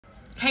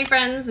Hey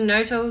friends,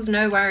 no tools,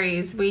 no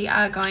worries. We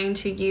are going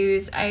to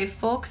use a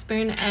fork,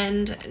 spoon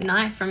and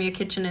knife from your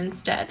kitchen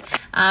instead.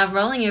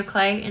 Rolling your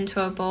clay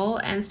into a ball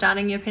and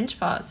starting your pinch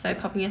pot. So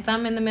popping your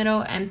thumb in the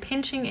middle and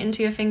pinching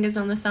into your fingers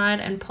on the side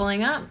and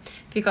pulling up.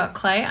 If you've got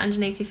clay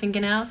underneath your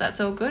fingernails,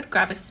 that's all good.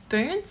 Grab a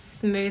spoon,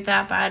 smooth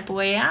that bad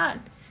boy out.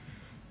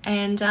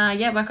 And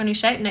yeah, work on your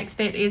shape. Next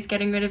bit is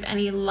getting rid of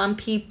any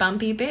lumpy,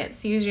 bumpy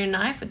bits. Use your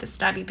knife with the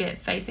stabby bit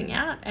facing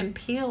out and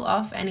peel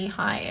off any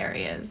high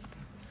areas.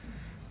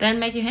 Then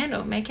make your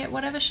handle. Make it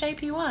whatever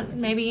shape you want.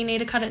 Maybe you need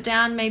to cut it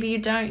down, maybe you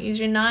don't. Use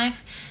your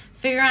knife.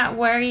 Figure out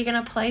where you're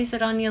going to place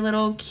it on your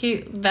little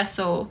cute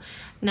vessel.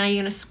 Now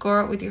you're going to score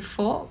it with your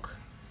fork.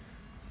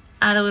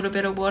 Add a little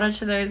bit of water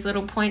to those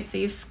little points that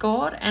you've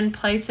scored and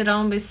place it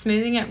on with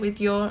smoothing it with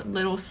your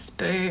little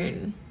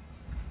spoon.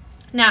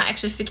 Now,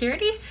 extra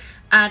security,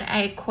 add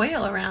a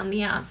coil around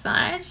the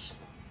outside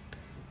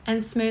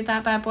and smooth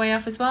that bad boy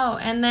off as well.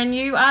 And then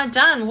you are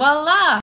done. Voila!